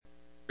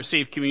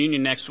receive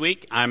communion next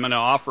week, I'm going to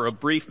offer a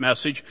brief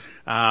message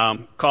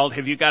called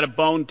Have You Got a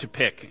Bone to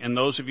Pick? And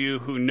those of you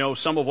who know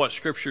some of what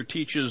Scripture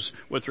teaches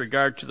with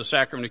regard to the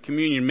sacrament of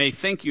communion may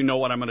think you know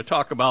what I'm going to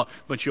talk about,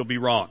 but you'll be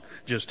wrong.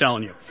 Just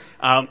telling you.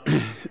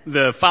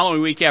 The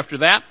following week after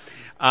that,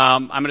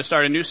 I'm going to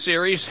start a new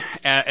series.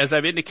 As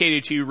I've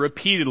indicated to you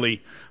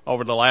repeatedly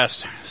over the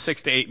last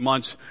 6 to 8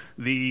 months,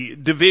 the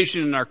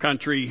division in our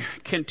country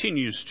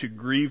continues to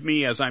grieve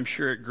me, as I'm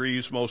sure it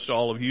grieves most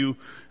all of you,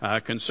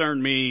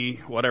 concern me,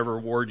 whatever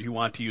word you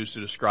want to use to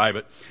describe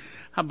it.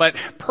 But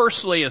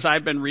personally, as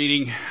I've been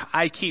reading,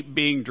 I keep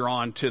being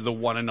drawn to the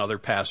one another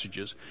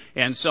passages.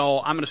 And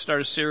so I'm going to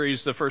start a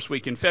series the first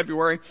week in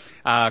February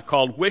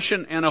called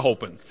Wishin' and a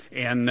Hopin'.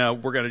 And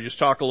we're going to just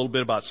talk a little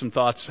bit about some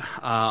thoughts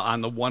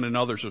on the one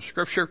another's of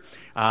Scripture.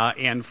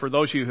 And for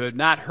those of you who have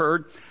not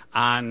heard,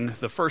 on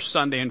the first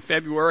Sunday in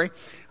February,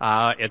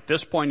 at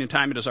this point in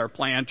time, it is our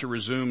plan to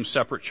resume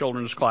separate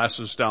children's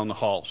classes down the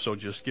hall. So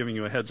just giving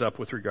you a heads up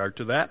with regard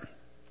to that.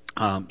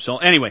 So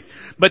anyway,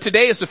 but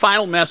today is the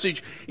final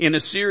message in a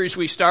series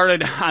we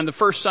started on the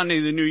first Sunday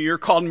of the new year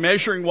called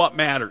Measuring What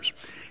Matters.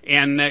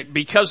 And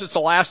because it's the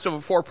last of a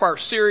 4-part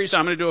series,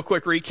 I'm going to do a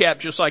quick recap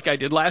just like I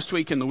did last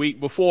week and the week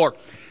before.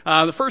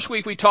 The first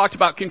week we talked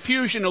about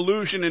confusion,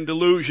 illusion, and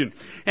delusion.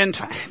 And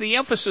the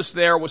emphasis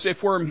there was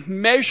if we're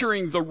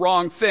measuring the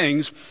wrong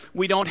things,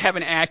 we don't have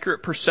an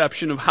accurate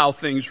perception of how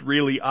things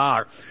really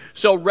are.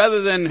 So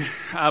rather than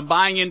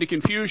buying into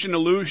confusion,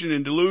 illusion,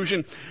 and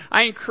delusion,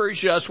 I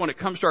encourage us when it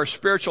comes to our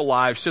spiritual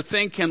lives to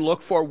think and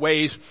look for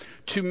ways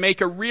to make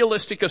a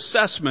realistic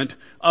assessment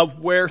of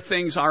where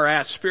things are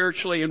at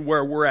spiritually and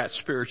where we're at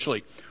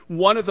spiritually.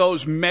 One of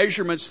those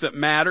measurements that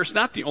matters,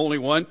 not the only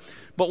one,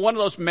 but one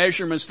of those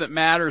measurements that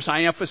matters,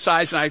 I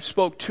emphasize and I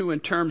spoke to in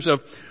terms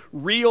of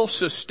real,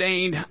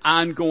 sustained,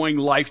 ongoing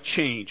life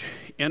change.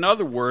 In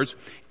other words,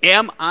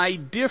 am I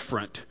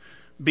different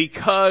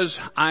because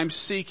I'm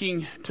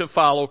seeking to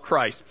follow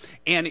Christ?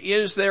 And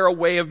is there a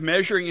way of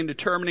measuring and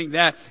determining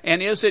that?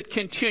 And is it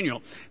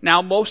continual?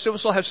 Now, most of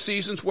us will have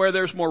seasons where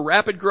there's more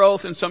rapid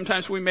growth, and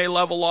sometimes we may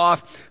level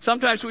off.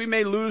 Sometimes we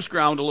may lose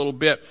ground a little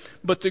bit.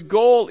 But the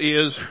goal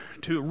is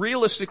to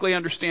realistically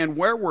understand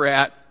where we're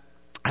at,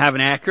 have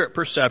an accurate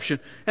perception,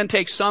 and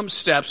take some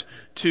steps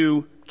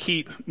to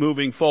keep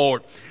moving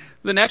forward.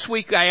 The next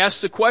week I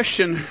asked the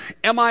question,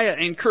 I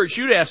encourage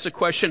you to ask the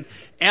question,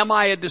 am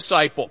I a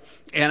disciple?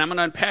 And I'm going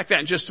to unpack that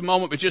in just a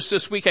moment, but just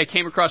this week I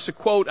came across a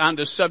quote on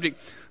this subject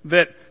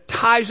that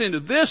ties into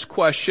this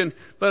question,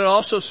 but it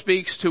also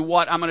speaks to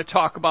what I'm going to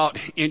talk about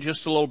in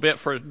just a little bit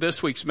for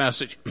this week's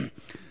message.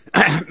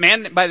 A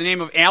man by the name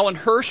of Alan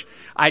Hirsch,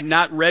 I'd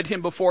not read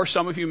him before,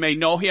 some of you may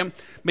know him,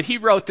 but he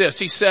wrote this.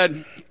 He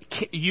said,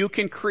 you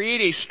can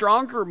create a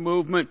stronger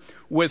movement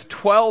with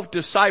 12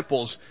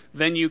 disciples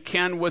than you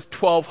can with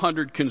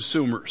 1,200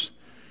 consumers.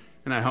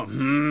 And I thought,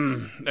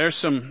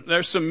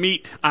 there's some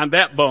meat on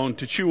that bone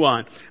to chew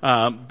on.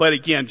 But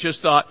again,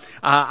 just thought,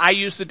 I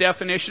used the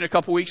definition a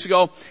couple weeks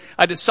ago.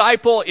 A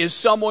disciple is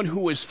someone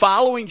who is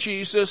following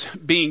Jesus,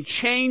 being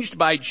changed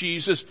by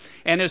Jesus,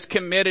 and is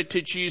committed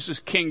to Jesus'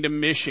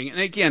 kingdom mission. And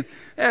again,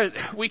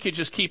 we could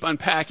just keep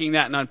unpacking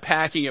that and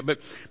unpacking it,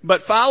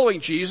 but following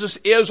Jesus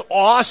is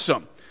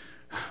awesome.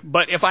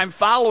 But if I'm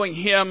following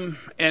him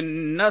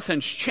and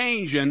nothing's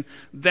changing,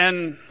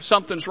 then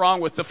something's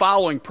wrong with the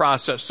following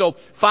process. So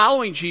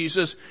following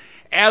Jesus,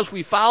 as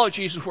we follow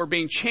Jesus, we're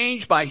being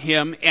changed by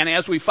him. And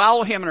as we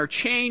follow him and are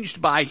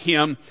changed by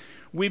him,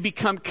 we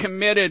become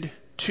committed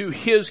to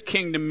his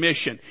kingdom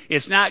mission.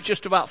 It's not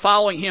just about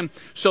following him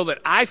so that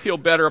I feel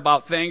better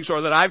about things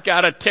or that I've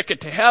got a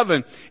ticket to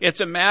heaven. It's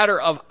a matter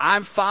of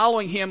I'm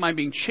following him, I'm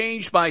being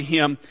changed by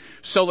him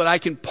so that I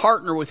can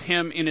partner with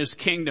him in his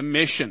kingdom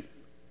mission.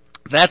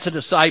 That's a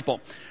disciple.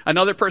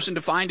 Another person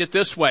defined it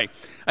this way.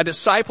 A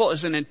disciple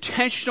is an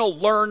intentional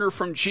learner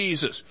from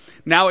Jesus.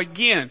 Now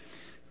again,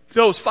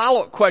 those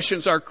follow-up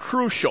questions are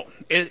crucial.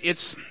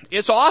 It's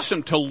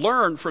awesome to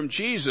learn from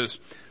Jesus,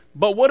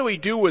 but what do we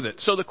do with it?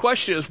 So the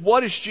question is,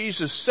 what is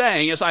Jesus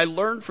saying as I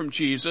learn from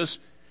Jesus?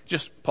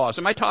 Just pause.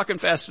 Am I talking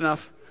fast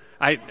enough?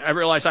 I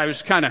realize I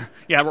was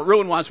but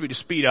Ruin wants me to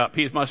speed up.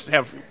 He must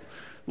have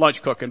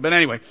lunch cooking. But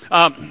anyway,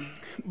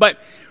 but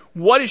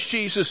what is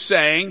Jesus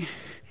saying?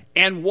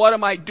 And what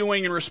am I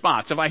doing in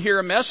response? If I hear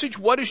a message,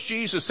 what is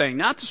Jesus saying?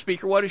 Not the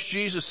speaker, what is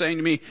Jesus saying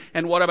to me,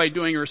 and what am I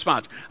doing in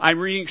response? I'm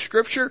reading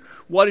Scripture,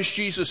 what is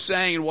Jesus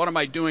saying, and what am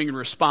I doing in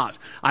response?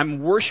 I'm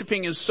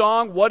worshiping in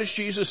song, what is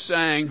Jesus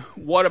saying,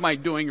 what am I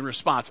doing in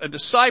response? A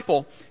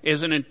disciple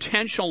is an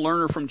intentional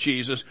learner from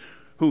Jesus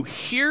who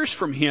hears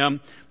from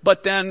him,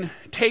 but then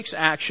takes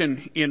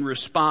action in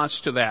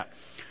response to that.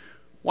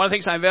 One of the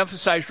things I've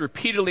emphasized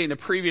repeatedly in the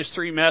previous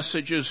 3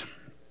 messages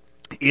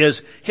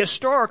is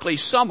historically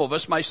some of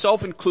us,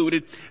 myself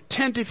included,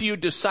 tend to view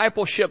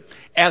discipleship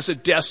as a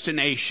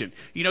destination.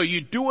 You know, you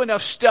do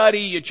enough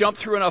study, you jump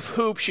through enough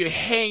hoops, you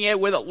hang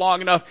in with it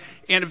long enough,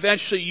 and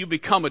eventually you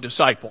become a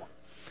disciple.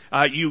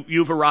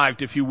 You've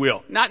arrived, if you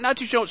will. Not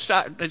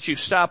that you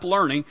stop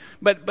learning,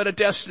 but a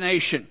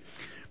destination.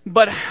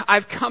 But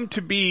I've come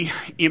to be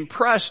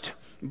impressed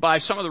by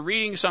some of the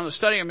reading, some of the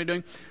studying I've been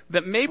doing,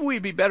 that maybe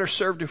we'd be better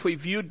served if we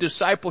viewed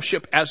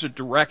discipleship as a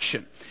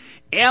direction.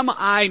 Am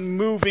I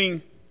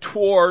moving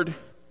toward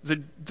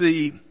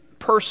the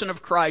person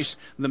of Christ,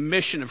 the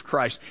mission of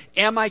Christ?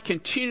 Am I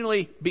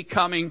continually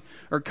becoming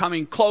or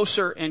coming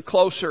closer and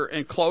closer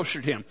and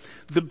closer to Him?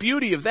 The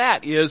beauty of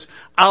that is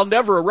I'll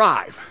never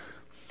arrive.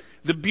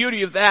 The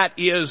beauty of that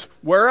is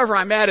wherever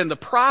I'm at in the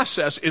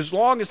process, as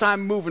long as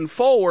I'm moving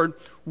forward,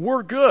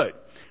 we're good.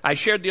 I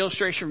shared the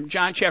illustration from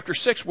John chapter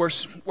 6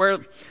 where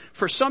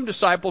for some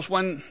disciples,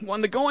 when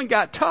the going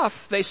got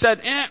tough, they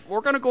said,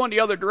 we're going to go in the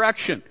other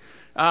direction.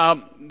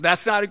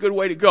 That's not a good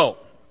way to go.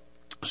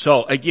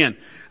 So again,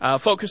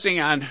 focusing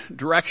on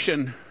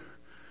direction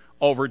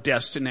over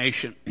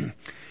destination.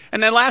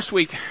 And then last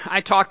week,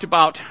 I talked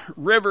about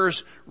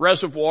rivers,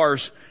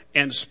 reservoirs,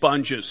 and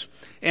sponges.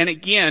 And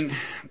again,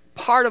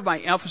 part of my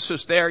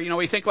emphasis there,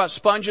 we think about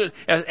sponges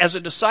as a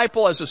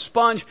disciple, as a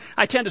sponge.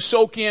 I tend to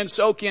soak in,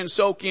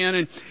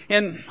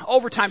 and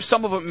over time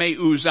some of it may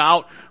ooze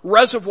out.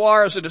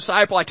 Reservoir as a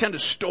disciple, I tend to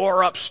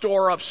store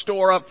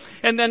up,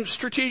 and then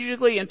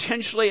strategically,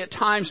 intentionally at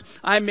times,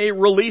 I may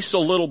release a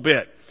little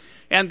bit.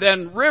 And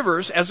then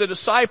rivers, as a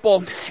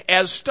disciple,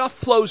 as stuff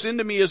flows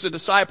into me as a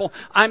disciple,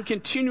 I'm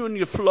continuing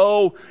to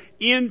flow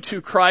into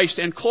Christ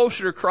and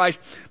closer to Christ,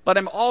 but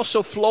I'm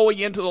also flowing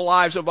into the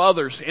lives of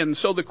others. And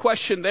so the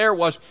question there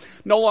was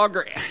no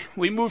longer,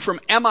 we moved from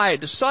am I a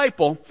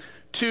disciple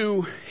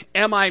to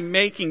am I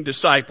making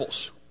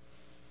disciples?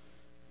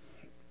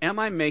 Am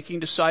I making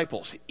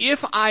disciples?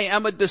 If I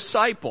am a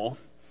disciple,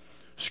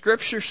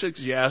 Scripture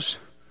suggests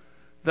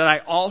that I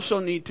also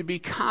need to be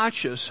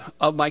conscious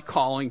of my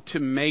calling to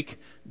make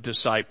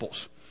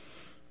disciples.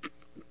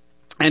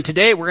 And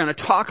today we're going to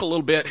talk a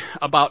little bit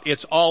about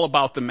it's all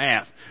about the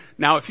math.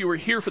 Now, if you were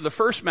here for the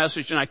first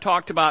message and I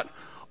talked about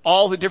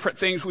all the different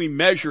things we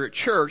measure at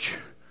church,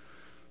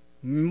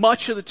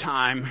 much of the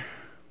time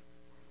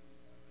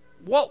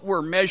what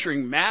we're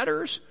measuring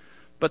matters,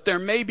 but there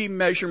may be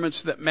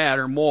measurements that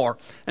matter more.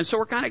 And so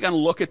we're kind of going to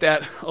look at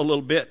that a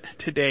little bit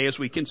today as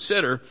we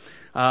consider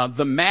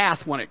the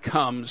math when it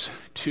comes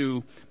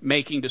to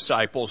making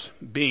disciples,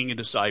 being a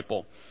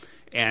disciple,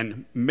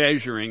 and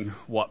measuring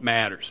what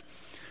matters.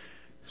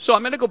 So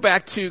I'm going to go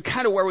back to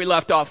kind of where we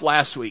left off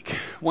last week.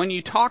 When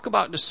you talk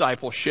about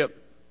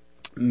discipleship,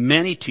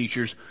 many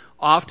teachers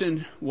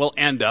often will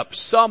end up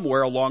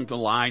somewhere along the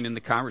line in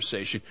the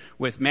conversation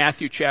with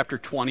Matthew chapter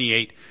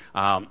 28.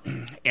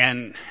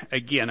 And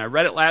again, I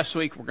read it last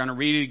week. We're going to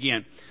read it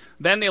again.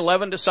 Then the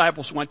 11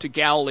 disciples went to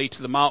Galilee,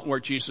 to the mountain where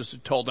Jesus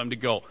had told them to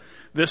go.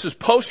 This is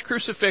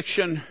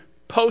post-crucifixion,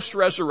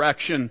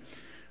 post-resurrection.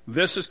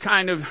 This is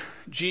kind of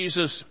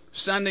Jesus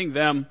sending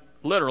them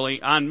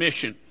literally on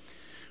mission.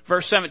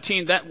 Verse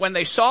 17, that when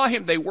they saw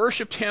him, they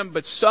worshiped him,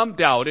 but some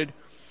doubted.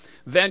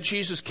 Then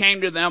Jesus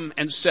came to them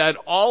and said,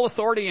 all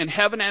authority in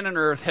heaven and on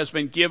earth has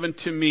been given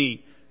to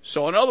me.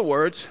 So in other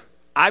words,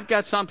 I've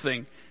got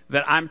something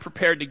that I'm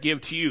prepared to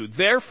give to you.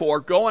 Therefore,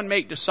 go and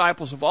make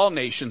disciples of all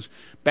nations,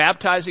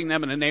 baptizing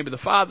them in the name of the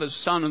Father, the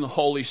Son, and the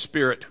Holy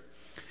Spirit,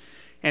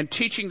 and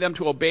teaching them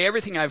to obey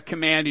everything I've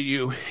commanded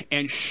you,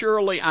 and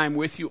surely I'm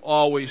with you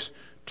always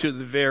to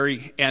the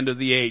very end of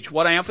the age.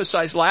 What I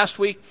emphasized last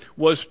week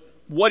was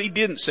what he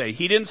didn't say.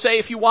 He didn't say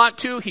if you want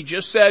to, he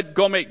just said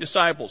go make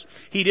disciples.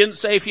 He didn't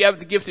say if you have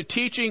the gift of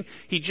teaching,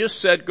 he just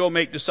said go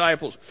make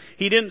disciples.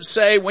 He didn't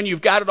say when you've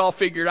got it all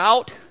figured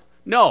out.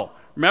 No.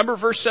 Remember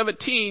verse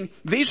 17,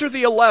 these are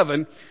the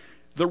 11.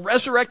 The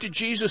resurrected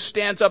Jesus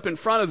stands up in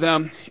front of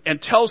them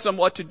and tells them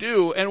what to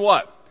do, and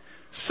what?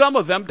 Some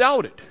of them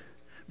doubted.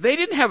 They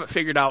didn't have it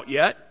figured out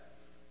yet,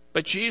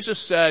 but Jesus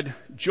said,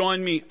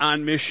 join me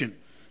on mission.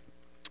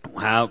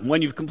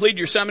 When you've completed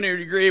your seminary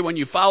degree, when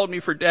you followed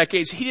me for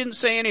decades, he didn't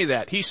say any of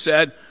that. He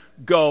said,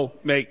 go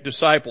make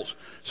disciples.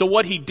 So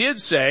what he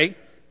did say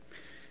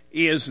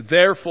is,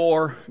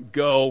 therefore,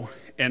 go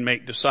and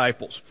make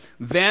disciples.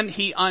 Then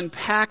he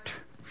unpacked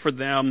for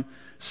them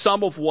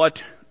some of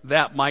what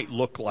that might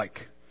look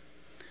like.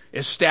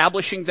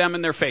 Establishing them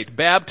in their faith,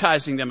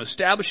 baptizing them,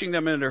 establishing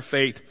them in their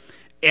faith,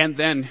 and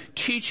then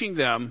teaching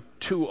them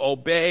to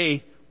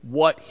obey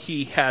what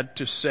he had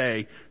to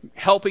say,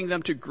 helping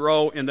them to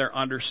grow in their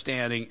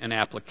understanding and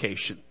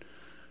application.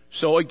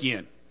 So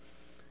again,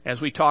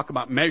 as we talk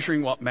about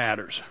measuring what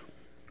matters,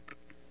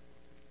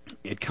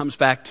 it comes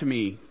back to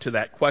me to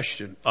that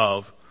question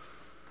of,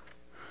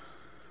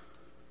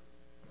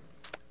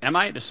 am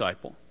I a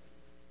disciple?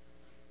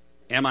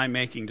 Am I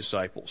making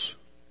disciples?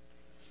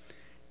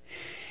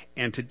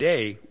 And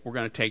today, we're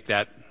going to take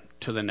that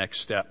to the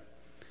next step.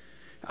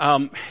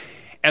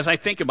 As I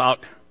think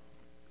about,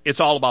 it's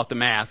all about the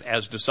math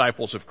as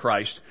disciples of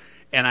Christ.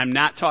 And I'm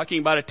not talking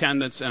about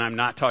attendance, and I'm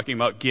not talking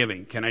about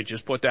giving. Can I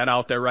just put that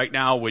out there right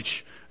now?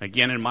 Which,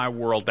 again, in my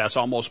world, that's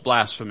almost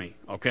blasphemy,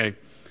 okay?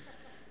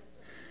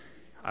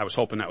 I was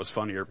hoping that was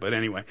funnier, but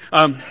anyway.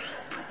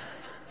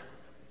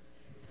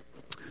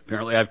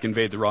 Apparently I've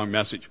conveyed the wrong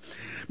message.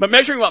 But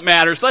measuring what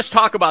matters, let's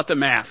talk about the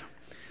math.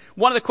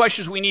 One of the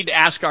questions we need to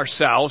ask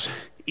ourselves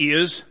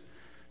is,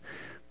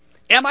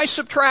 am I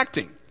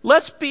subtracting?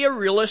 Let's be a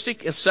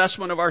realistic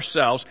assessment of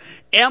ourselves.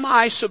 Am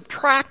I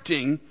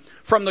subtracting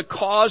from the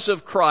cause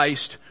of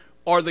Christ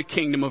or the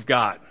kingdom of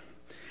God?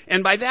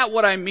 And by that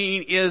what I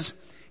mean is,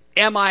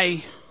 am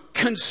I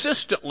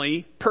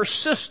consistently,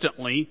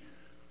 persistently,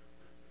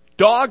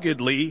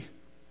 doggedly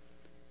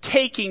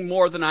taking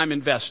more than I'm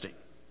investing?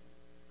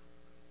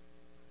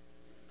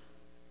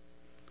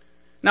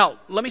 Now,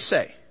 let me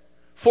say,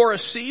 for a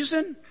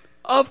season,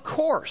 of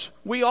course,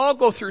 we all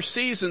go through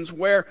seasons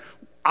where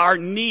our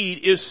need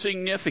is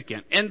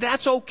significant. And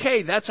that's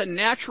okay. That's a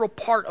natural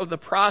part of the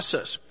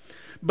process.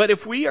 But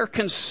if we are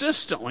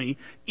consistently,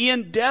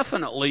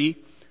 indefinitely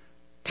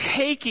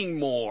taking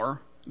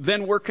more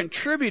than we're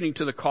contributing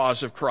to the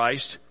cause of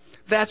Christ,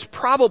 that's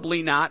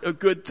probably not a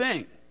good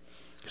thing.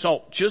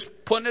 So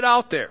just putting it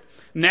out there.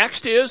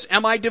 Next is,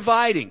 am I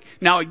dividing?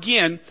 Now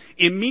again,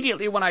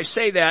 immediately when I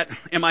say that,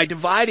 am I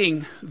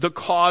dividing the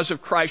cause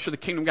of Christ or the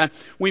kingdom of God?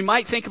 We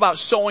might think about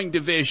sowing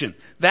division.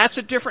 That's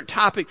a different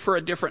topic for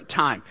a different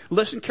time.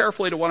 Listen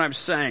carefully to what I'm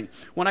saying.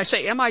 When I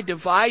say, am I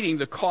dividing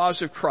the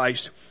cause of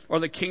Christ or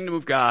the kingdom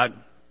of God?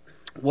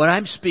 What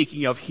I'm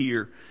speaking of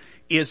here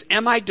is,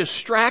 am I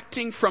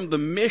distracting from the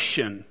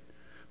mission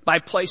by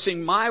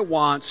placing my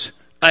wants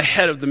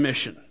ahead of the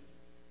mission?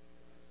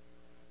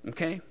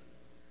 Okay?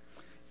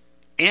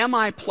 Am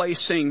I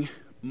placing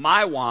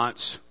my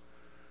wants,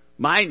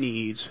 my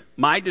needs,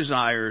 my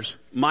desires,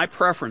 my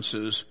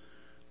preferences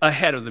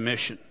ahead of the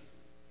mission?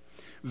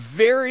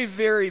 Very,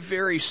 very,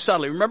 very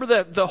subtly.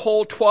 Remember the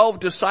whole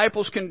 12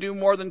 disciples can do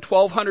more than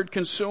 1,200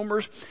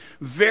 consumers?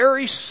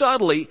 Very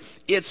subtly,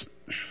 it's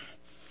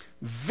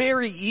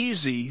very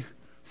easy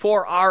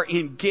for our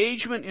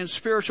engagement in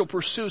spiritual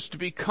pursuits to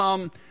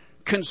become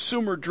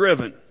consumer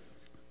driven.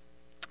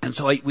 And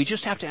so we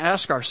just have to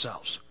ask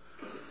ourselves,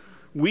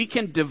 we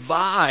can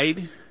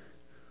divide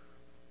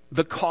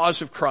the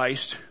cause of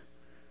Christ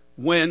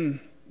when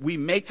we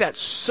make that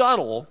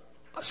subtle,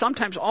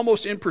 sometimes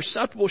almost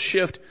imperceptible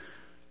shift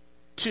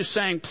to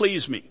saying,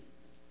 please me,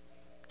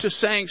 to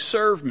saying,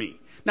 serve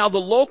me. Now the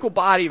local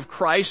body of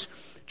Christ,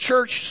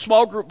 church,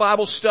 small group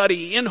Bible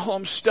study,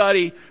 in-home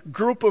study,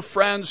 group of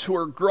friends who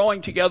are growing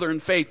together in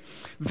faith,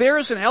 there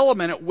is an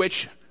element at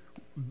which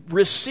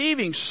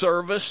receiving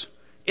service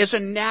is a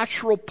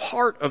natural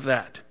part of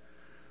that.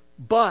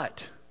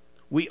 But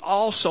we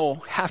also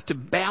have to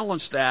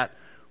balance that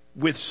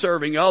with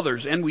serving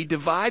others. And we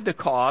divide the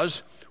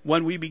cause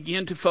when we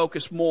begin to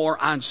focus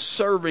more on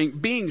serving,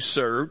 being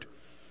served,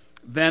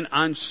 than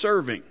on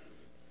serving.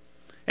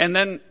 And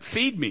then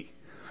feed me.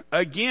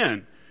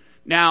 Again.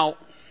 Now,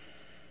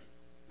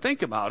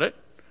 think about it.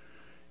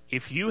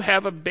 If you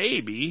have a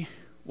baby,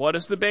 what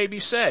does the baby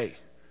say?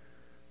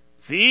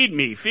 Feed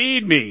me,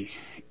 feed me.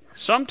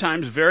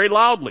 Sometimes very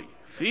loudly.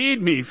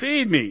 Feed me,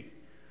 feed me.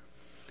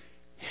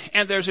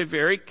 And there's a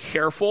very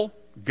careful,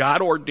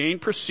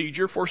 God-ordained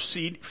procedure for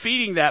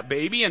feeding that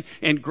baby.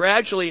 And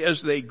gradually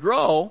as they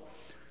grow,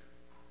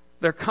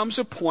 there comes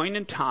a point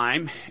in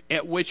time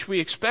at which we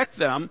expect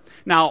them.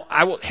 Now,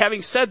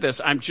 having said this,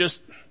 I'm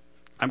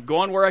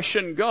going where I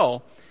shouldn't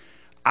go.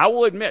 I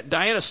will admit,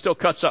 Diana still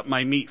cuts up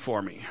my meat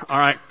for me. All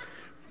right.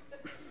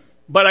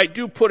 But I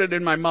do put it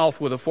in my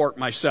mouth with a fork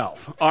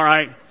myself. All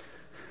right.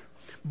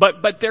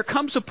 But there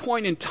comes a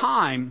point in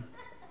time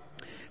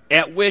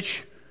at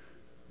which,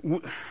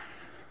 you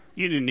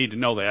didn't need to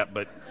know that,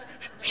 but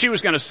she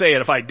was going to say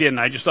it if I didn't.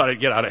 I just thought I'd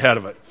get out ahead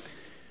of it.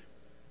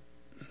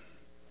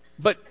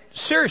 But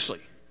seriously,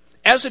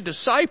 as a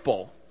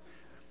disciple,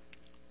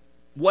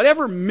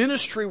 whatever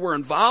ministry we're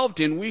involved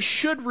in, we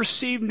should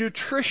receive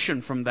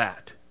nutrition from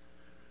that.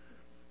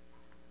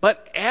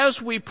 But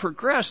as we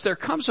progress, there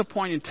comes a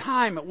point in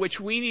time at which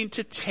we need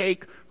to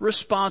take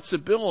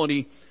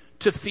responsibility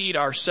to feed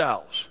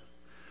ourselves.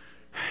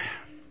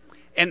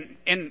 And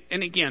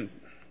again,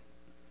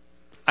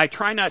 I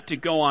try not to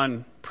go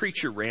on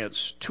preacher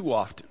rants too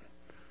often.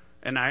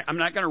 And I'm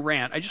not going to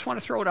rant. I just want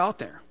to throw it out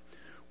there.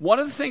 One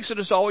of the things that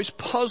has always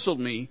puzzled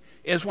me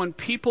is when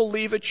people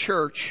leave a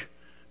church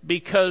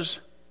because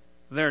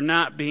they're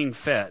not being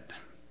fed.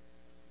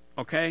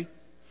 Okay?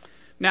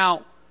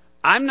 Now,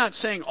 I'm not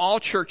saying all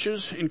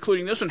churches,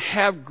 including this one,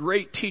 have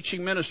great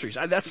teaching ministries.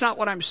 That's not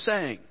what I'm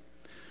saying.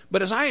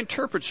 But as I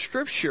interpret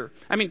Scripture,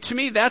 to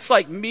me, that's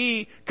like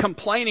me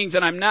complaining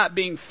that I'm not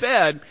being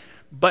fed,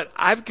 but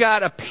I've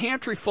got a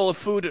pantry full of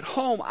food at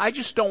home. I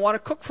just don't want to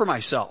cook for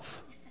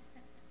myself.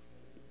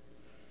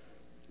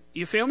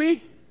 You feel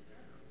me?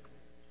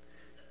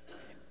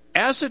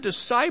 As a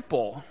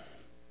disciple,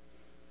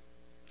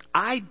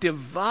 I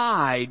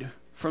divide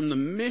from the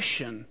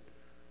mission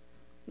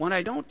when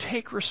I don't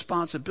take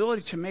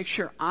responsibility to make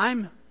sure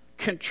I'm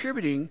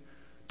contributing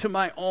to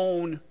my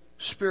own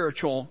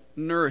spiritual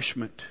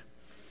nourishment.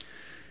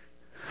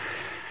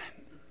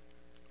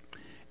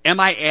 Am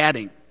I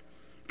adding?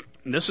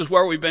 And this is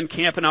where we've been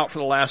camping out for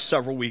the last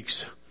several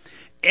weeks.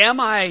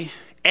 Am I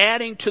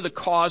adding to the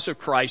cause of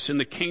Christ in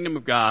the kingdom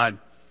of God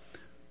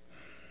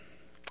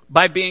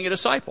by being a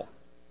disciple?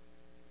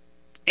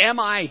 Am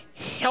I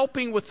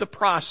helping with the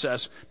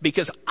process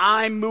because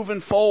I'm moving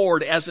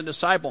forward as a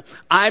disciple?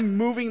 I'm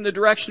moving in the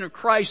direction of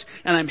Christ,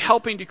 and I'm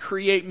helping to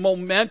create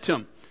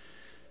momentum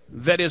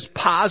that is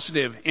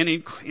positive and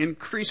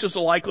increases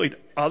the likelihood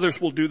others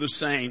will do the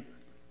same.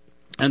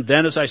 And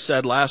then, as I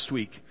said last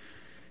week,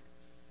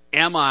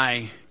 am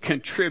I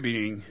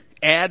contributing,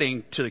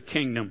 adding to the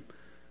kingdom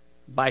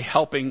by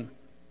helping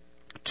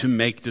to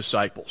make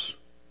disciples?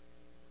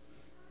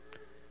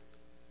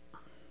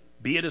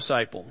 Be a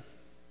disciple.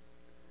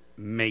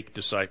 Make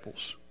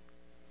disciples.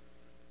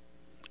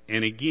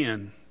 And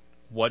again,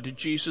 what did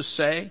Jesus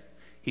say?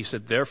 He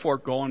said, therefore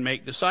go and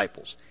make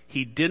disciples.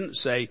 He didn't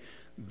say,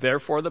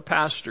 therefore the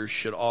pastors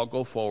should all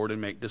go forward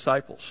and make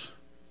disciples.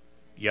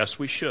 Yes,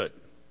 we should.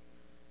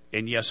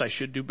 And yes, I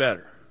should do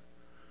better.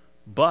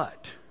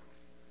 But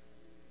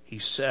he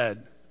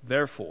said,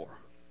 therefore,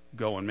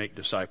 go and make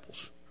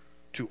disciples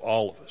to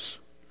all of us.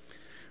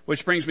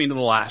 Which brings me to the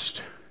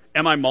last.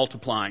 Am I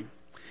multiplying?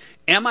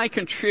 Am I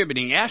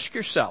contributing? Ask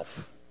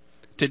yourself,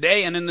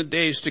 today and in the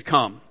days to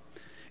come,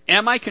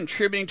 am I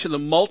contributing to the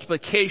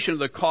multiplication of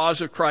the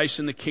cause of Christ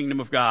in the kingdom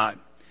of God?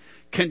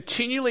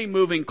 Continually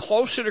moving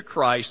closer to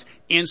Christ,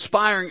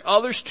 inspiring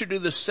others to do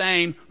the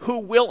same, who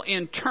will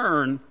in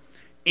turn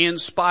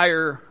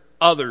inspire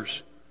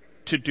others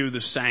to do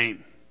the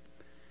same.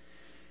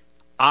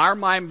 Are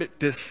my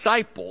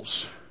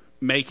disciples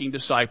making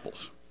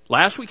disciples?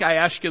 Last week I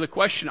asked you the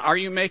question, are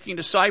you making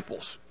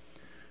disciples?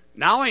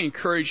 Now I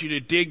encourage you to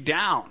dig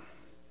down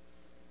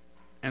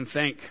and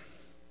think,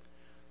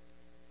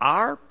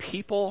 are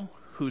people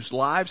whose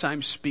lives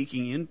I'm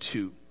speaking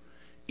into,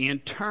 in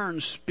turn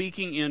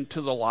speaking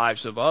into the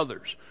lives of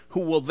others,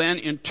 who will then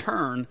in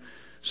turn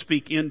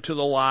speak into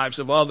the lives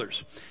of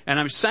others? And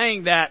I'm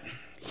saying that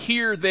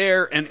here,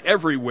 there, and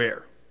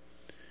everywhere.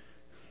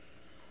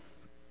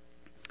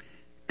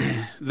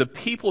 The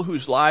people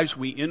whose lives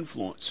we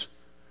influence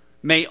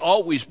may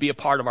always be a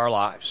part of our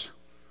lives.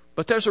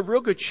 But there's a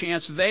real good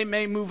chance they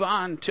may move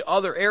on to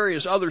other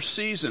areas, other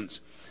seasons.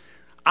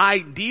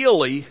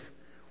 Ideally,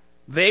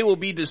 they will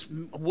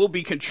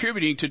be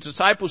contributing to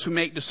disciples who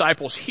make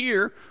disciples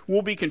here.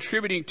 We'll be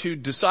contributing to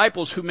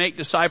disciples who make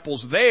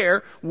disciples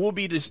there. We'll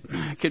be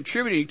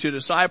contributing to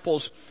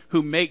disciples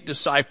who make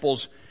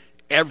disciples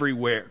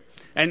everywhere.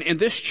 And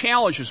this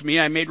challenges me.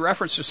 I made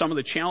reference to some of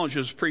the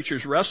challenges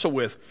preachers wrestle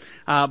with.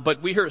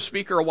 But we heard a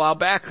speaker a while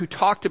back who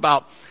talked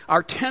about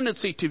our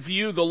tendency to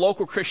view the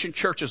local Christian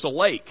church as a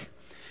lake.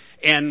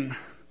 And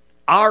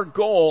our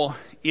goal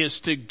is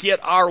to get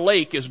our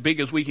lake as big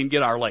as we can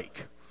get our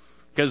lake.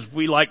 Because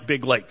we like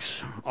big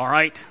lakes. All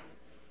right?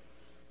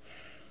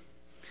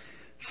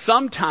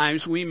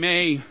 Sometimes we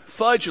may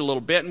fudge a little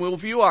bit and we'll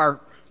view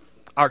our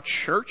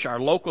church, our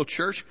local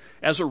church,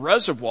 as a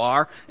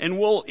reservoir, and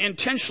we'll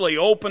intentionally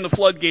open the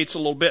floodgates a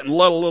little bit and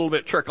let a little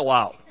bit trickle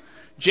out.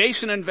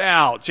 Jason and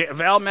Val,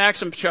 Val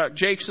Max and Chuck,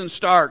 Jason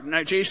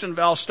and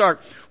Val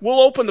Stark, we'll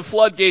open the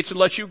floodgates and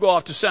let you go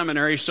off to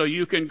seminary so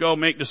you can go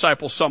make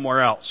disciples somewhere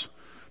else.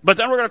 But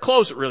then we're going to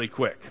close it really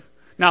quick.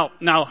 Now,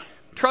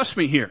 trust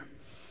me here.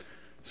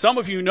 Some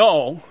of you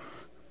know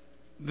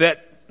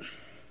that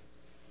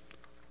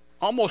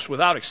almost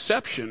without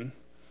exception,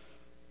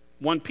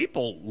 when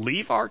people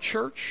leave our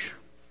church,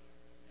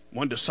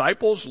 when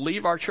disciples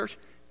leave our church,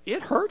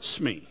 it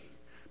hurts me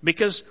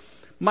because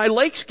my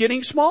lake's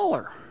getting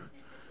smaller.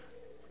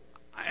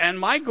 And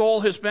my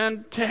goal has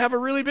been to have a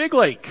really big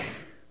lake.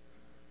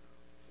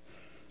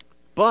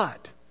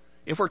 But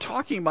if we're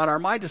talking about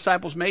my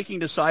disciples making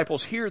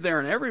disciples here, there,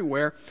 and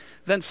everywhere,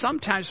 then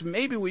sometimes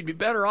maybe we'd be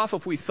better off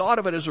if we thought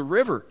of it as a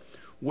river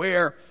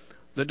where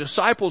the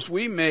disciples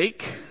we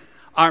make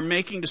are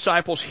making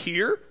disciples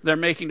here, they're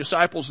making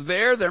disciples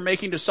there, they're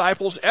making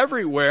disciples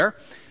everywhere,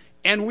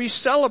 and we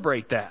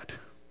celebrate that.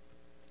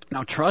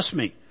 Now trust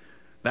me,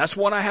 that's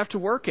what I have to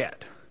work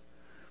at.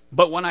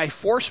 But when I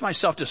force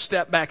myself to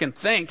step back and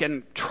think,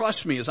 and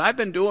trust me, as I've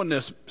been doing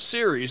this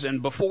series,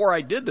 and before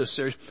I did this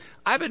series,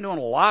 I've been doing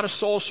a lot of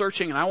soul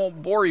searching, and I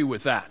won't bore you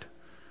with that.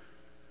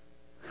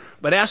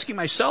 But asking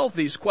myself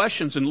these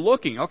questions and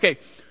looking, okay,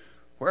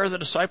 where are the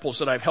disciples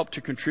that I've helped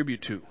to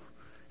contribute to?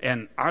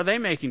 And are they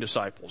making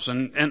disciples?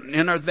 And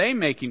are they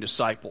making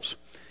disciples?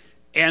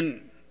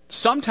 And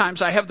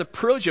sometimes I have the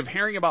privilege of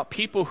hearing about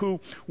people who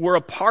were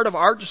a part of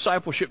our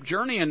discipleship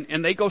journey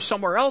and they go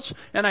somewhere else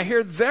and I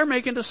hear they're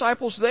making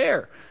disciples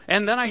there.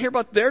 And then I hear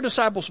about their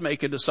disciples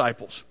making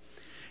disciples.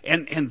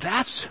 And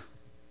that's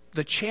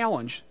the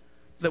challenge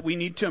that we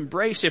need to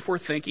embrace if we're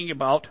thinking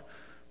about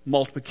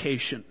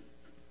multiplication.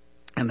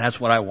 And that's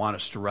what I want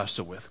us to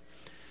wrestle with.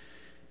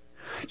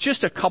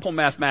 Just a couple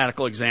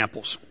mathematical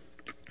examples.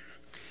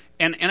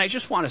 And I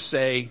just want to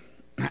say,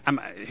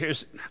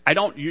 I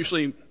don't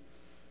usually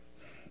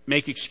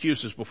make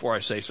excuses before I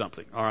say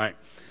something, all right?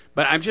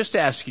 But I'm just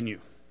asking you,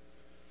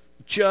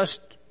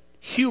 just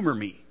humor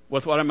me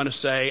with what I'm going to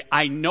say.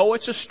 I know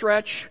it's a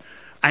stretch.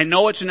 I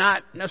know it's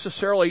not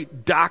necessarily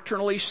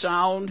doctrinally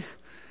sound.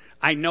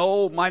 I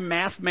know my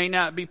math may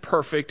not be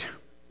perfect,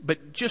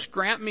 but just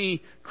grant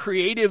me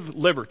creative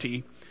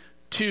liberty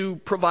to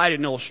provide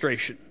an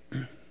illustration.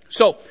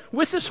 So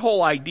with this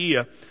whole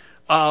idea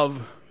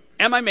of,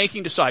 am I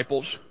making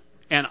disciples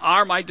and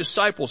are my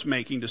disciples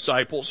making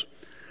disciples?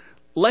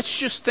 Let's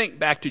just think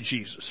back to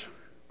Jesus.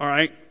 All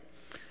right.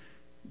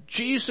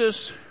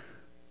 Jesus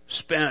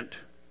spent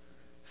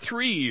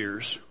 3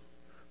 years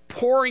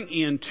pouring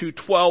into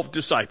 12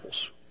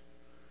 disciples.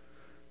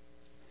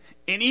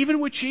 And even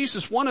with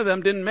Jesus, one of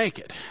them didn't make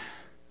it.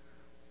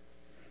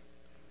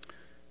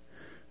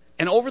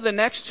 And over the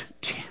next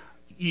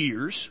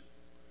years,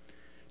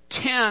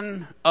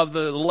 10 of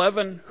the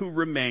 11 who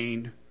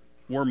remained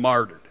were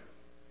martyred.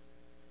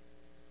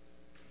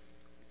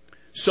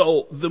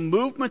 So the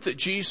movement that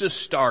Jesus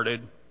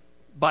started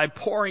by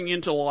pouring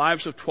into the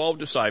lives of 12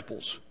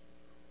 disciples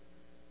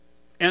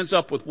ends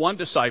up with one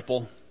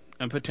disciple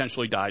and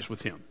potentially dies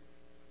with him.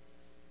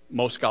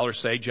 Most scholars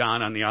say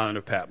John on the island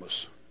of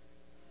Patmos.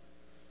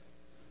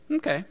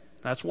 Okay,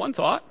 that's one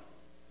thought.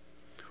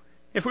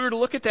 If we were to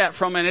look at that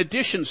from an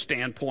addition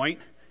standpoint,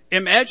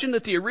 imagine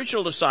that the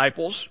original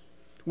disciples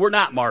were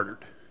not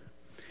martyred.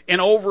 And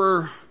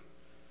over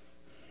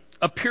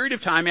a period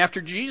of time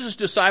after Jesus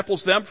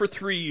disciples them for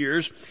 3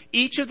 years,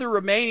 each of the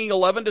remaining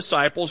 11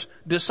 disciples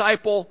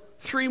disciple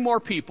 3 more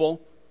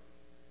people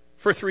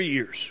for 3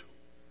 years.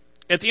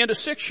 At the end of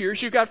 6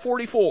 years, you've got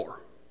 44.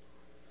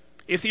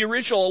 If the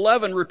original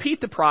 11 repeat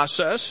the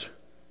process,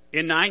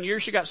 in 9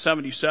 years you got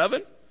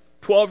 77,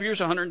 12 years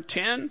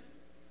 110,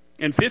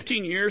 and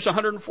 15 years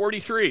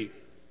 143.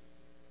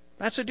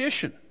 That's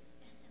addition.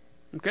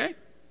 Okay?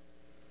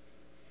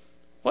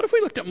 What if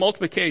we looked at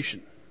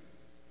multiplication?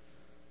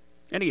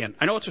 And again,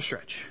 I know it's a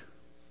stretch.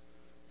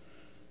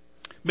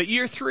 But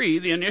year 3,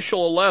 the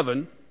initial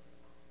 11.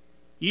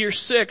 Year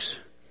 6,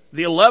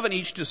 the 11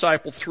 each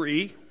disciple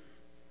 3.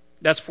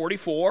 That's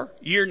 44.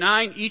 Year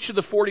 9, each of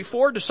the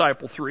 44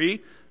 disciple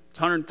 3.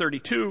 It's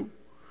 132.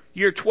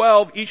 Year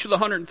 12, each of the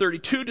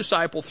 132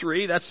 disciple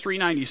 3. That's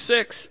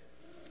 396.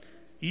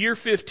 Year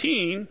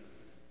 15,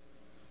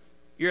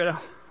 you're at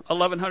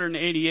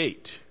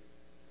 1,188.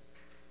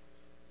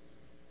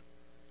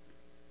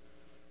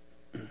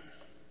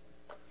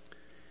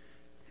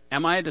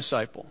 Am I a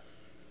disciple?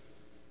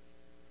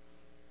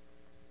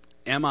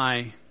 Am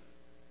I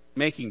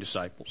making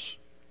disciples?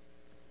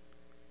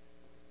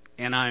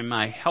 And am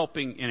I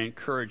helping and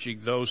encouraging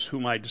those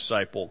whom I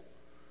disciple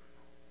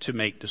to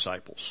make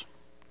disciples?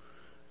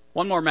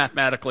 One more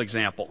mathematical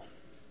example.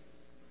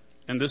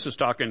 And this is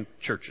talking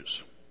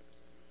churches.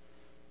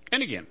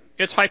 And again,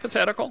 it's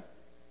hypothetical.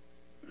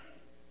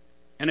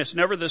 And it's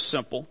never this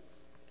simple.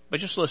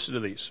 But just listen to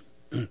these.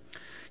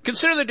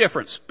 Consider the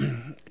difference.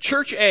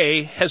 Church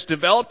A has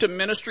developed a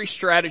ministry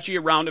strategy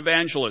around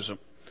evangelism.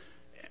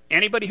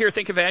 Anybody here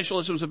think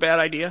evangelism is a bad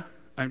idea?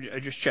 I'm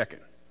just checking.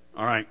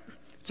 All right.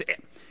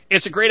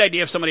 It's a great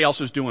idea if somebody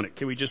else is doing it.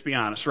 Can we just be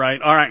honest, right?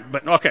 All right,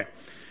 but okay.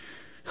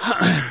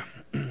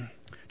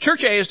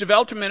 Church A has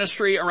developed a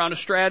ministry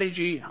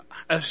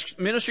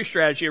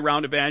strategy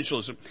around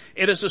evangelism.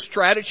 It is a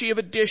strategy of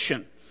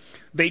addition.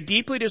 They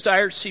deeply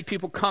desire to see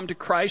people come to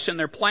Christ, and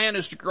their plan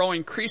is to grow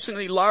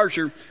increasingly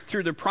larger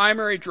through the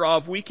primary draw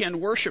of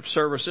weekend worship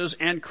services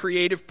and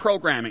creative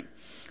programming.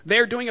 They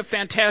are doing a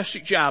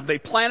fantastic job. They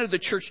planted the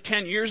church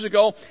 10 years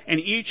ago, and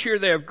each year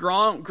they have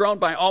grown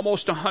by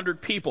almost 100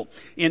 people.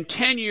 In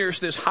 10 years,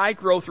 this high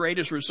growth rate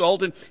has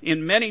resulted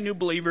in many new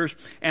believers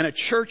and a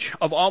church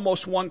of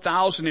almost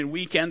 1,000 in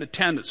weekend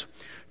attendance.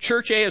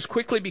 Church A has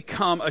quickly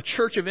become a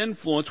church of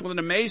influence with an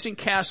amazing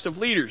cast of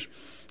leaders,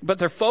 but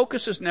their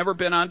focus has never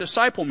been on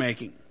disciple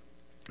making.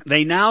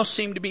 They now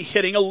seem to be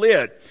hitting a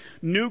lid.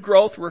 New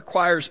growth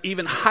requires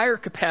even higher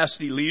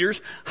capacity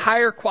leaders,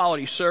 higher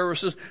quality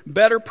services,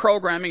 better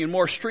programming, and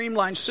more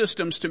streamlined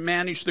systems to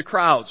manage the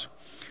crowds.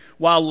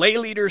 While lay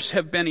leaders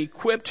have been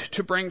equipped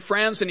to bring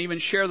friends and even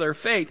share their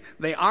faith,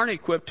 they aren't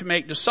equipped to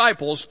make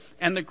disciples,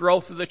 and the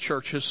growth of the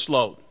church has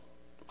slowed.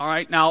 All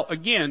right, now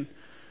again,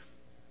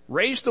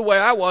 raised the way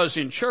I was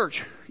in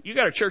church, you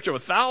got a church of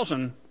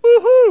 1,000,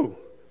 woohoo!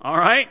 All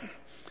right?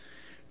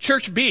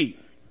 Church B.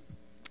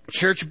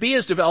 Church B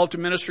has developed a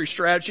ministry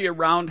strategy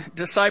around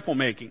disciple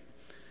making.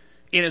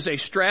 It is a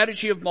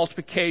strategy of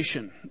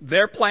multiplication.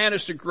 Their plan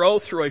is to grow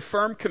through a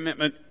firm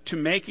commitment to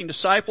making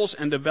disciples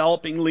and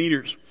developing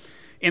leaders.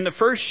 In the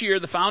first year,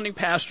 the founding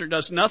pastor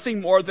does nothing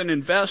more than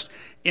invest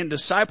in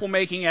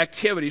disciple-making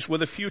activities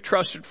with a few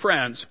trusted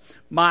friends,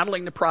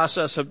 modeling the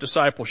process of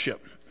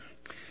discipleship.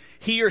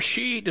 He or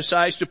she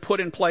decides to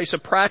put in place a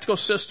practical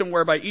system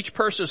whereby each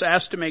person is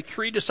asked to make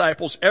 3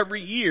 disciples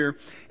every year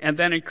and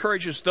then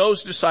encourages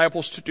those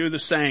disciples to do the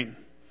same.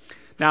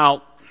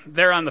 Now,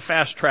 they're on the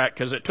fast track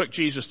because it took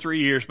Jesus 3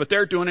 years, but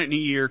they're doing it in a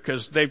year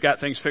because they've got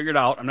things figured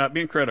out. I'm not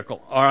being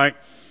critical, all right?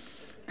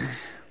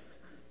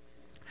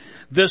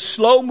 The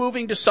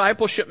slow-moving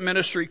discipleship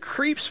ministry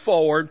creeps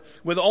forward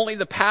with only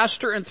the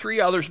pastor and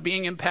 3 others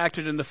being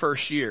impacted in the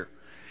first year.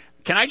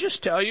 Can I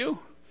just tell you?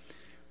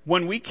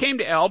 When we came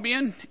to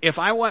Albion, if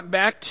I went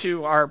back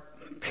to our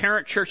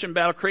parent church in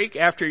Battle Creek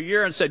after a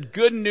year and said,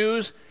 good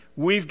news,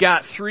 we've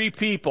got 3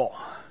 people.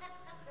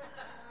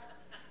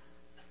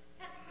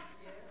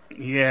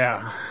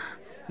 Yeah.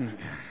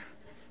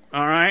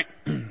 All right.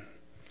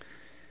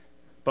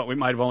 but we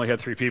might have only had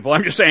 3 people.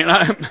 I'm just saying.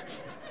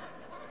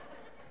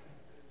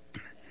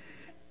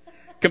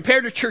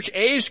 Compared to Church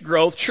A's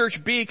growth,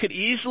 Church B could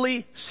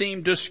easily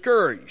seem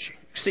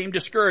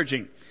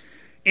discouraging.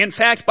 In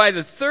fact, by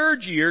the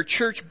 3rd year,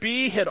 Church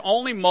B had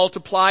only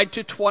multiplied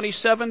to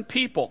 27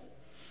 people.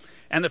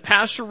 And the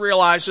pastor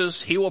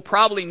realizes he will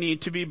probably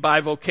need to be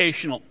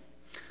bivocational.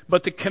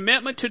 But the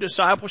commitment to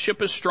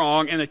discipleship is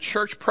strong and the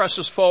church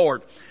presses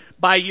forward.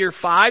 By year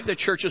 5, the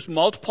church has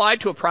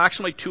multiplied to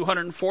approximately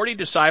 240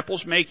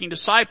 disciples making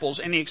disciples,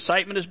 and the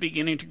excitement is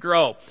beginning to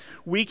grow.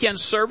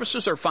 Weekend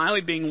services are finally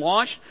being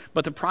launched,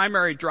 but the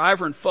primary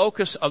driver and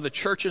focus of the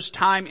church's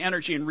time,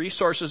 energy, and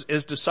resources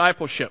is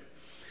discipleship.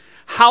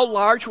 How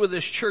large will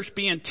this church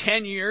be in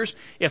 10 years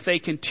if they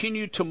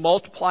continue to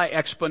multiply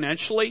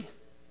exponentially?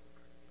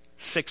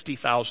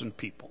 60,000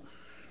 people.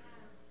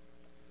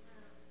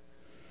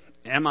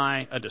 Am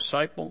I a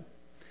disciple?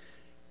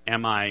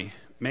 Am I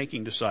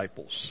making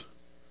disciples?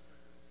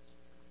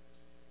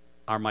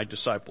 Are my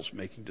disciples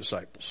making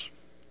disciples?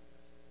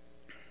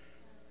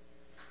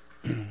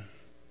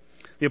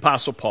 The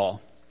Apostle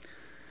Paul.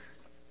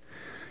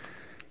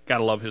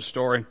 Gotta love his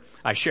story.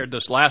 I shared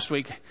this last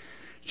week.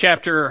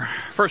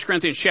 1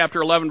 Corinthians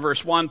chapter 11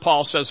 verse 1,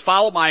 Paul says,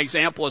 follow my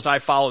example as I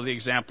follow the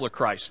example of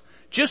Christ.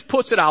 Just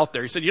puts it out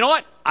there. He said, you know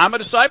what? I'm a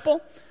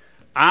disciple.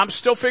 I'm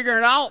still figuring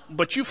it out,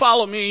 but you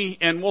follow me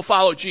and we'll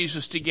follow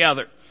Jesus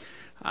together.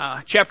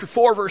 Chapter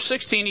 4 verse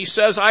 16, he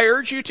says, I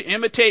urge you to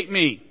imitate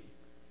me.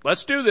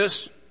 Let's do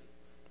this.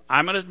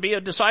 I'm going to be a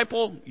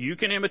disciple. You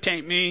can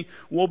imitate me.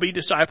 We'll be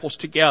disciples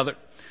together.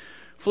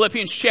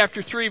 Philippians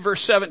chapter 3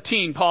 verse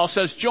 17, Paul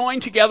says, join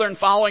together in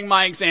following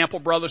my example,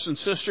 brothers and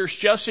sisters,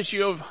 just as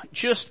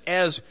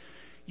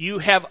you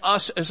have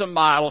us as a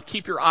model.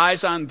 Keep your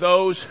eyes on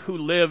those who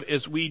live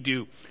as we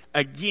do.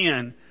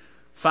 Again,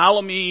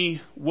 follow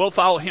me. We'll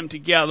follow him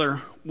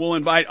together. We'll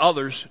invite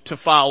others to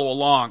follow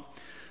along.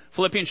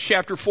 Philippians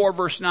chapter 4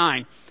 verse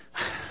 9.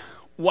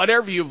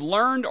 Whatever you've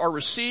learned or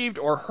received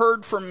or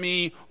heard from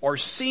me or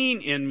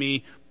seen in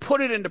me,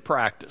 put it into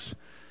practice,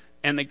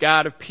 and the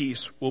God of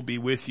peace will be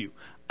with you.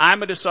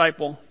 I'm a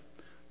disciple.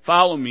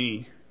 Follow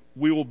me.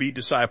 We will be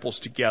disciples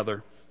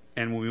together,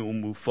 and we will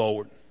move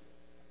forward.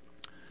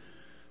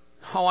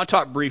 I want to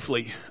talk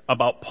briefly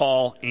about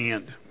Paul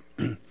and.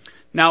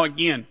 Now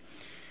again,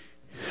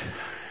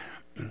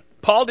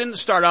 Paul didn't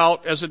start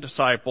out as a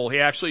disciple. He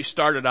actually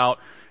started out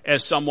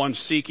as someone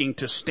seeking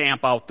to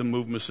stamp out the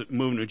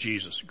movement of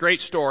Jesus. Great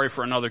story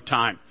for another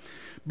time.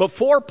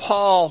 Before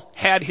Paul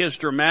had his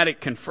dramatic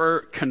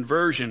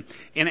conversion,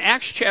 in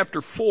Acts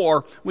chapter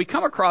 4, we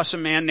come across a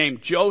man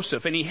named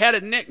Joseph, and he had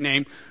a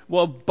nickname,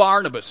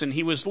 Barnabas, and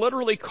he was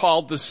literally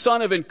called the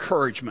son of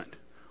encouragement.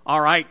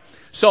 Alright?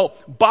 So,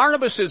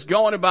 Barnabas is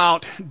going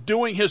about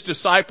doing his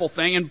disciple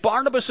thing, and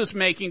Barnabas is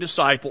making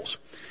disciples.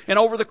 And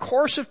over the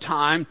course of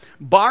time,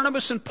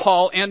 Barnabas and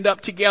Paul end up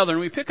together.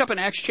 And we pick up in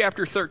Acts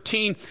chapter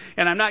 13,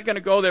 and I'm not going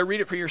to go there,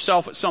 read it for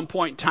yourself at some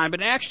point in time,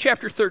 but in Acts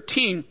chapter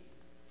 13,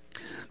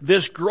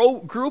 this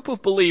group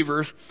of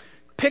believers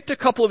picked a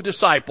couple of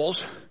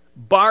disciples,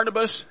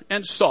 Barnabas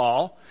and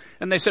Saul,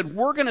 and they said,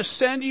 we're going to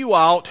send you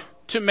out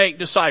to make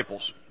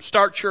disciples.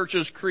 Start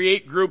churches,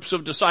 create groups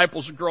of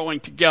disciples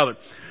growing together.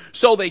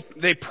 So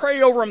they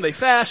pray over them, they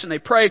fast and they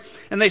pray,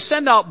 and they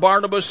send out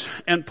Barnabas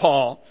and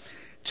Paul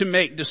to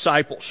make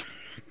disciples.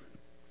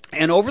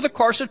 And over the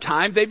course of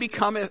time, they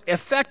become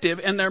effective,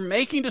 and they're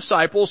making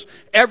disciples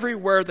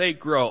everywhere they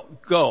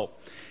go.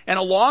 And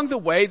along the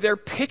way, they're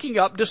picking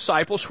up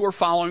disciples who are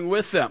following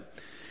with them.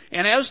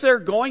 And as they're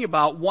going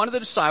about, one of the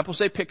disciples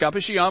they pick up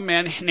is a young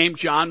man named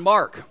John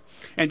Mark.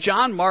 And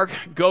John Mark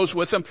goes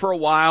with them for a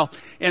while,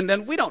 and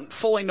then we don't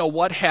fully know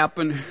what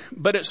happened,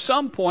 but at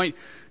some point,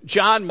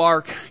 John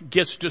Mark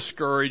gets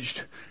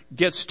discouraged,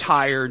 gets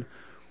tired.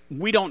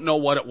 We don't know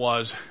what it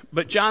was,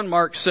 but John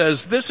Mark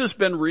says, this has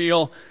been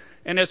real,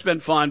 and it's been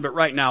fun, but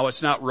right now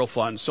it's not real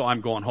fun, so I'm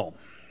going home.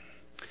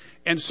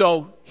 And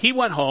so he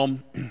went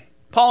home.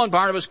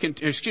 Barnabas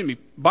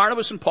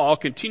and Paul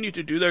continue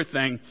to do their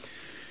thing.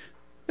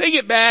 They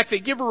get back, they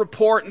give a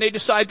report, and they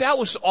decide, that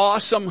was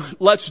awesome,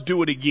 let's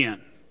do it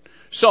again.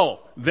 So,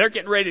 they're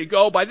getting ready to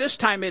go. By this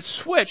time, it's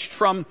switched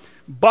from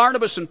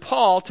Barnabas and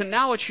Paul to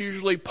now it's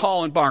usually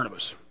Paul and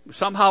Barnabas.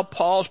 Somehow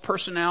Paul's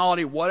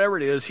personality, whatever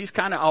it is, he's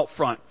kind of out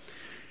front.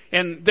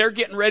 And they're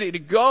getting ready to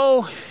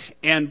go,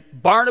 and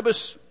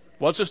Barnabas,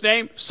 what's his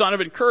name? Son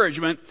of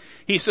encouragement.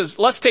 He says,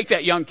 let's take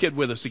that young kid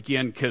with us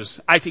again because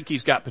I think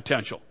he's got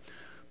potential.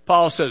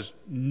 Paul says,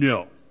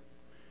 no.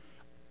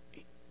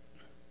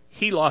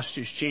 He lost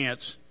his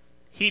chance.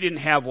 He didn't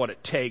have what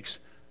it takes.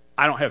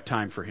 I don't have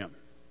time for him.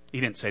 He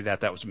didn't say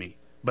that. That was me.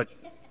 But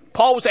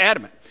Paul was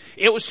adamant.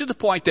 It was to the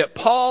point that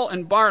Paul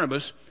and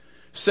Barnabas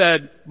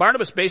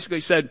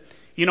basically said,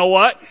 you know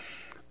what?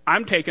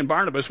 I'm taking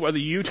Barnabas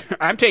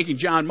I'm taking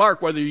John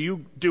Mark whether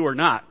you do or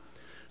not.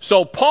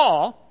 So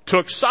Paul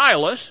took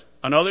Silas,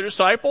 another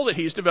disciple that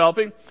he's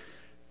developing,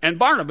 and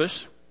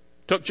Barnabas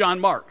took John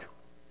Mark.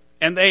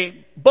 And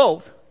they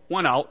both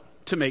went out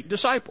to make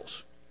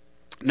disciples.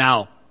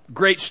 Now,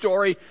 Great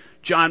story.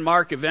 John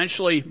Mark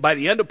eventually, by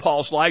the end of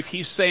Paul's life,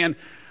 he's saying,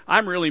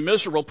 I'm really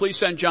miserable. Please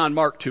send John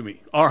Mark to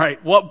me. All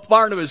right. What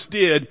Barnabas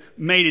did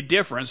made a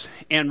difference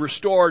and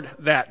restored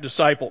that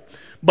disciple.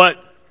 But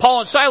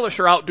Paul and Silas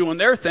are out doing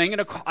their thing,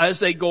 and as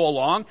they go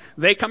along,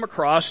 they come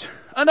across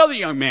another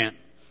young man.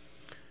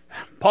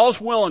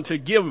 Paul's willing to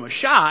give him a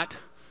shot,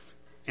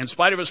 in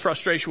spite of his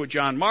frustration with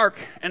John Mark,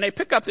 and they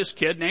pick up this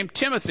kid named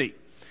Timothy.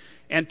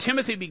 And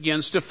Timothy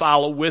begins to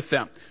follow with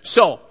them.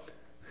 So,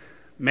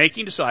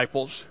 making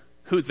disciples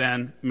who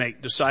then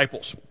make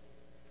disciples.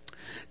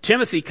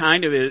 Timothy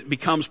kind of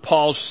becomes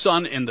Paul's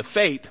son in the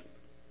faith.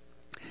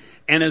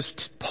 And as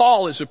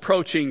Paul is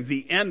approaching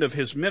the end of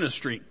his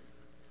ministry,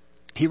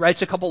 he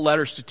writes a couple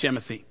letters to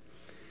Timothy.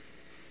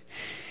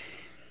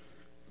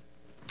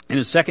 And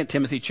in 2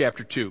 Timothy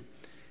chapter 2,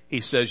 he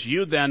says,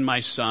 you then,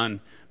 my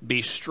son,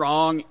 be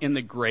strong in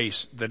the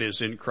grace that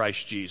is in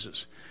Christ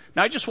Jesus.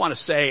 Now I just want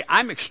to say,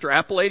 I'm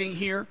extrapolating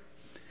here,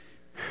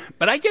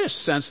 but I get a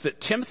sense that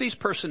Timothy's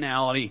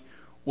personality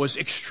was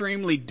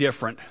extremely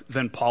different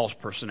than Paul's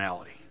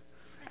personality.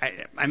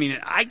 I mean,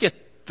 I get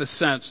the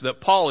sense that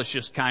Paul is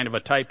just kind of a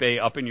type A,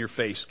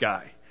 up-in-your-face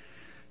guy.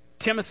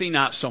 Timothy,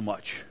 not so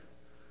much.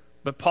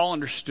 But Paul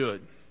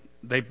understood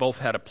they both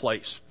had a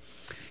place.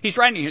 He's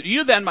writing,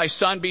 you then, my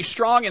son, be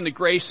strong in the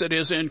grace that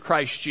is in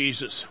Christ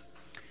Jesus.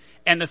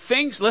 And the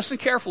things, listen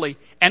carefully,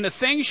 and the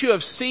things you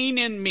have seen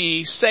in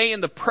me, say in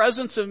the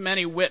presence of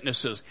many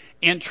witnesses,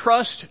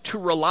 entrust to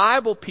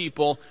reliable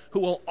people who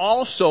will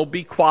also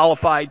be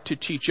qualified to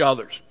teach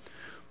others.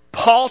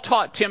 Paul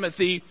taught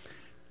Timothy,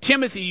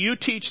 you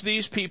teach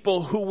these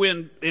people who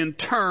in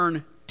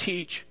turn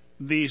teach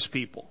these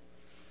people.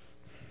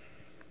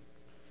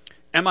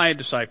 Am I a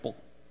disciple?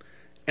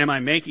 Am I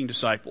making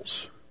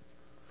disciples?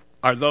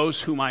 Are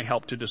those whom I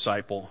help to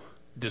disciple,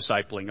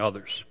 discipling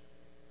others?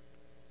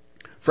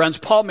 Friends,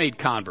 Paul made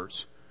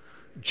converts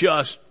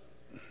just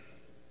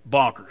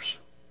bonkers.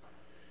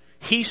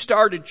 He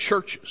started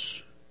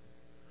churches.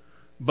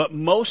 But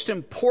most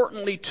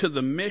importantly to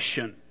the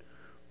mission,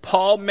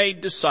 Paul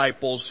made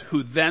disciples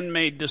who then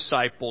made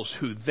disciples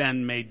who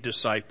then made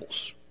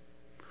disciples.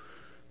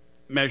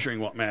 Measuring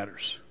what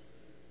matters.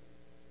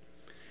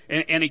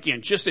 And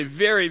again, just a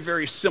very,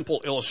 very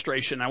simple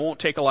illustration. I won't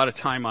take a lot of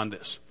time on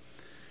this.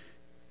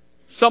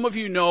 Some of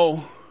you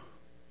know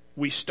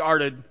we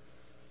started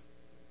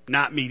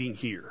not meeting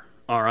here,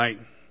 all right?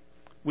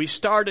 We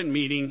started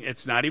meeting,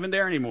 it's not even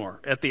there anymore,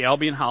 at the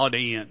Albion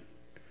Holiday Inn.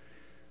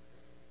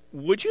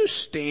 Would you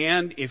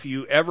stand if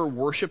you ever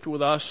worshiped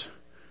with us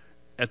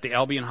at the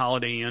Albion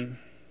Holiday Inn?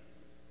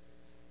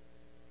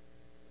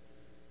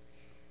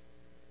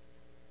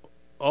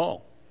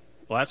 Oh,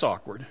 well, that's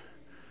awkward.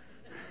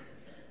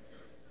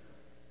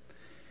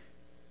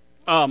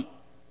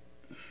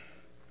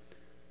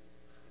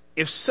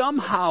 If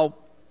somehow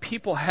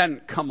people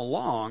hadn't come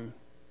along,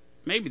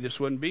 maybe this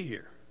wouldn't be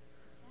here.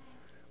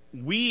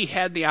 We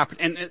had the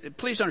opportunity, and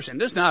please understand,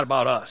 this is not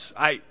about us.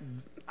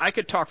 I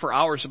could talk for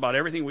hours about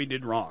everything we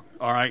did wrong,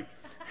 all right?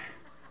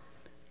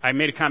 I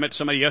made a comment to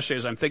somebody yesterday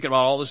as I'm thinking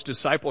about all this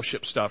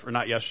discipleship stuff, or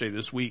not yesterday,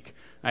 this week.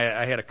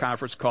 I had a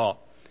conference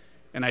call,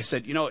 and I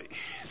said,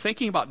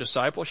 thinking about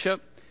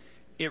discipleship,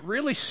 it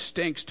really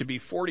stinks to be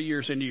 40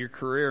 years into your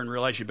career and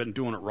realize you've been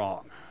doing it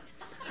wrong.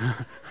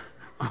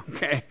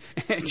 Okay?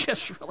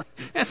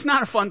 It's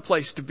not a fun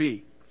place to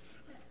be.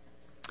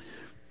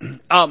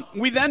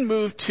 We then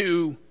moved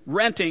to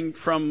renting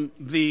from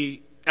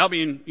the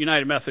Albion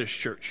United Methodist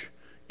Church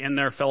in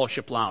their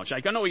fellowship lounge.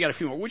 I know we got a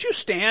few more. Would you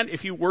stand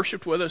if you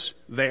worshiped with us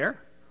there?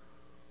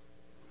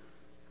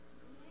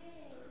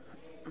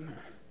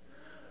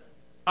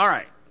 All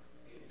right.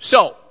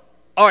 So,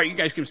 all right, you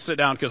guys can sit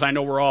down because I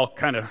know we're all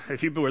kind of,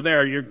 if you were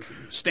there, you're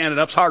standing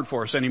up's hard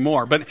for us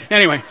anymore. But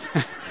anyway,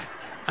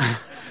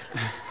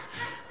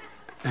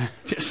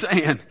 just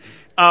saying.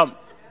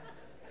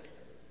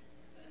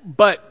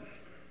 But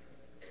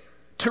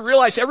to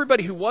realize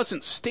everybody who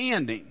wasn't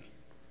standing,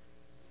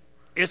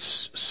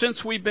 it's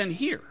since we've been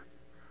here.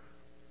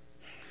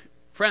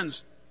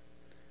 Friends,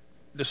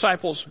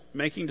 disciples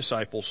making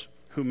disciples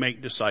who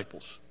make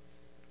disciples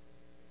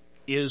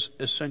is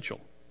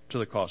essential to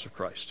the cause of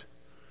Christ.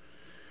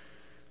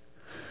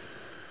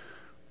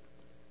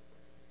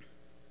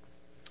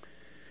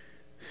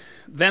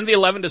 Then the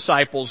 11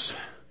 disciples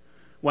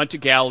went to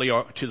Galilee,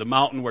 or to the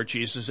mountain where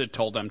Jesus had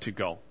told them to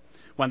go.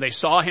 When they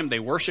saw him, they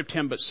worshipped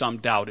him, but some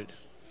doubted.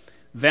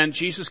 Then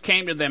Jesus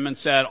came to them and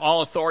said,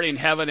 all authority in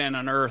heaven and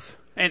on earth.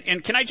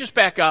 And can I just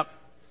back up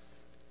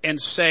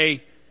and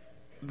say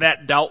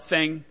that doubt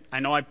thing? I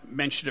know I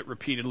mentioned it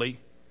repeatedly.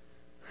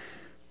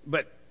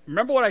 But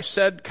remember what I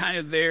said kind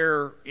of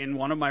there in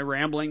one of my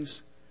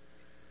ramblings?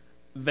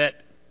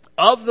 That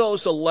of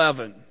those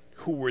 11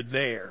 who were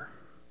there,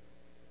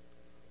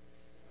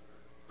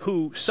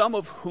 some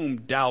of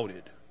whom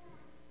doubted,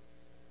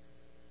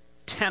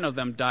 10 of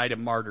them died a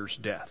martyr's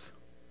death.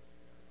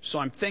 So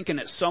I'm thinking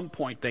at some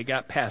point they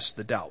got past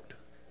the doubt.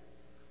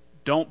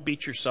 Don't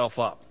beat yourself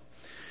up.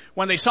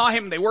 When they saw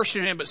him, they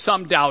worshipped him, but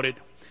some doubted.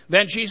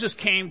 Then Jesus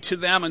came to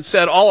them and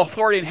said, all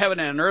authority in heaven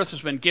and on earth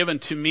has been given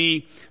to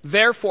me.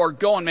 Therefore,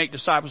 go and make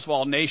disciples of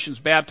all nations,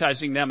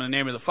 baptizing them in the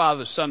name of the Father,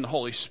 the Son, and the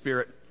Holy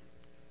Spirit,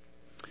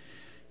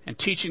 and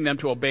teaching them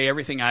to obey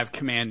everything I have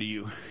commanded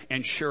you.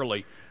 And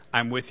surely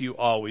I'm with you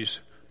always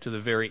to the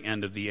very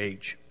end of the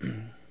age.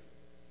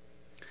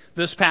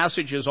 This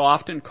passage is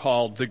often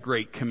called the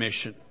Great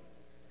Commission.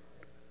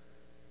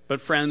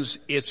 But friends,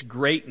 its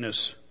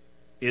greatness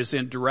is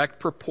in direct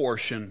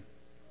proportion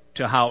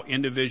to how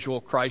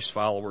individual Christ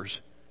followers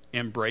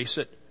embrace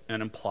it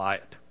and apply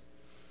it.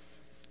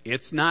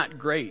 It's not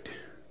great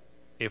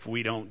if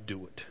we don't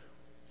do it.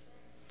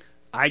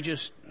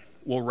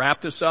 We'll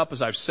wrap this up,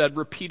 as I've said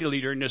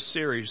repeatedly during this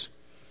series.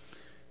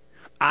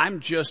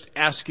 I'm just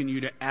asking you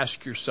to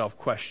ask yourself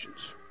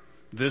questions.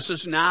 This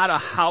is not a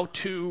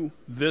how-to,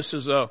 this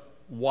is a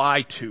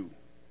why-to.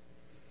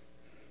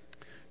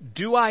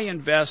 Do I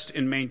invest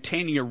in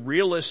maintaining a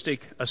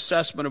realistic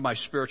assessment of my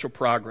spiritual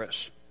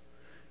progress?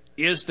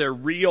 Is there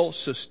real,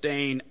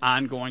 sustained,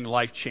 ongoing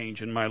life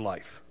change in my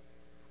life?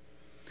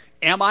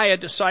 Am I a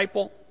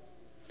disciple?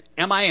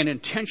 Am I an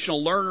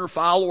intentional learner,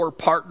 follower,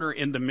 partner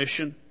in the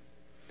mission?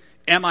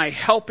 Am I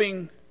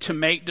helping to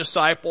make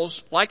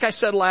disciples? Like I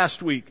said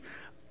last week,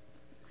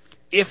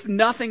 if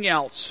nothing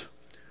else,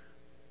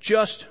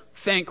 just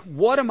think,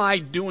 what am I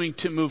doing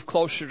to move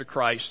closer to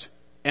Christ?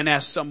 And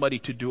ask somebody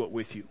to do it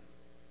with you.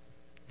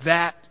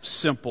 That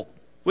simple.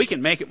 We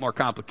can make it more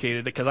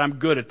complicated because I'm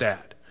good at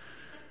that.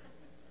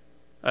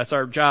 That's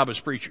our job as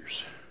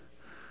preachers.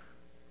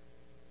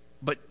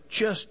 But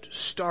just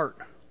start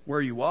where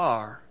you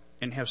are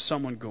and have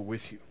someone go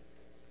with you.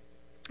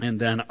 And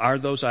then are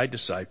those I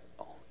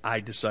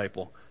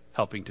disciple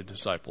helping to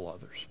disciple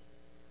others?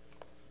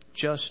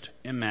 Just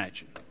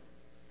imagine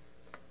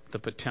the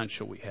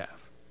potential we have.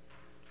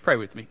 Pray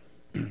with me.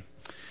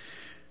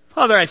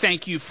 Father, I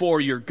thank you for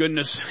your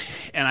goodness,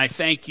 and I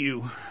thank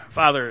you,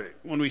 Father,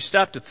 when we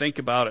stop to think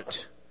about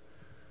it,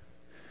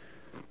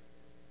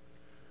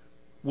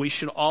 we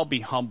should all be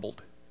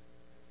humbled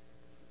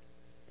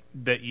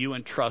that you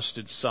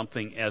entrusted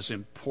something as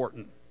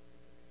important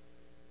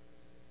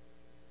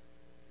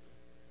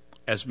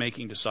as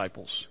making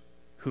disciples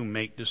who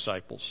make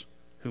disciples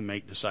who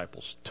make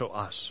disciples to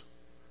us.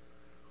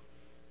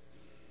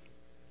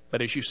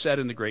 But as you said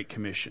in the Great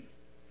Commission,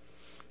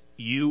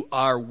 you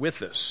are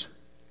with us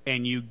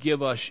and you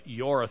give us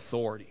your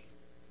authority.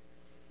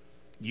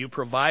 You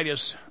provide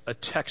us a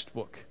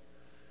textbook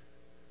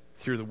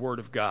through the Word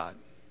of God.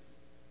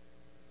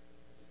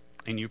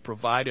 And you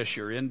provide us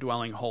your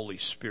indwelling Holy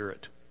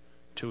Spirit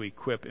to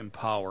equip,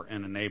 empower,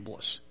 and enable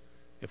us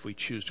if we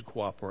choose to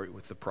cooperate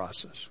with the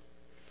process.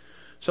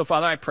 So,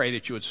 Father, I pray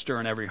that you would stir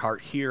in every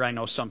heart here. I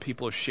know some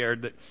people have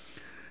shared that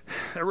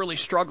they're really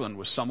struggling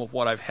with some of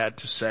what I've had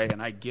to say,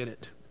 and I get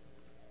it.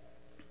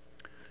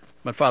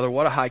 But, Father,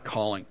 what a high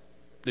calling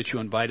that you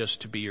invite us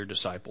to be your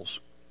disciples,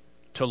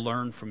 to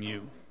learn from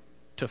you,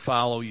 to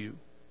follow you,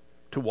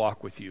 to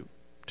walk with you,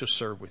 to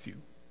serve with you.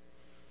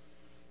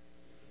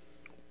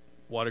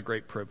 What a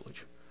great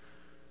privilege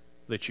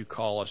that you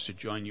call us to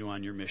join you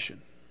on your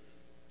mission.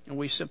 And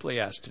we simply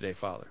ask today,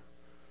 Father,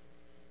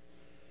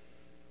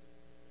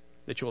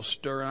 that you will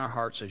stir in our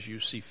hearts as you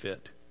see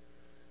fit.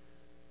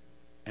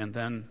 And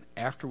then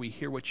after we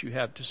hear what you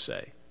have to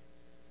say,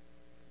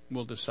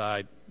 we'll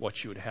decide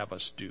what you would have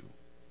us do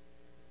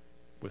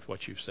with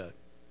what you've said.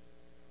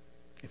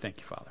 I thank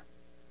you, Father.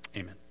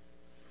 Amen.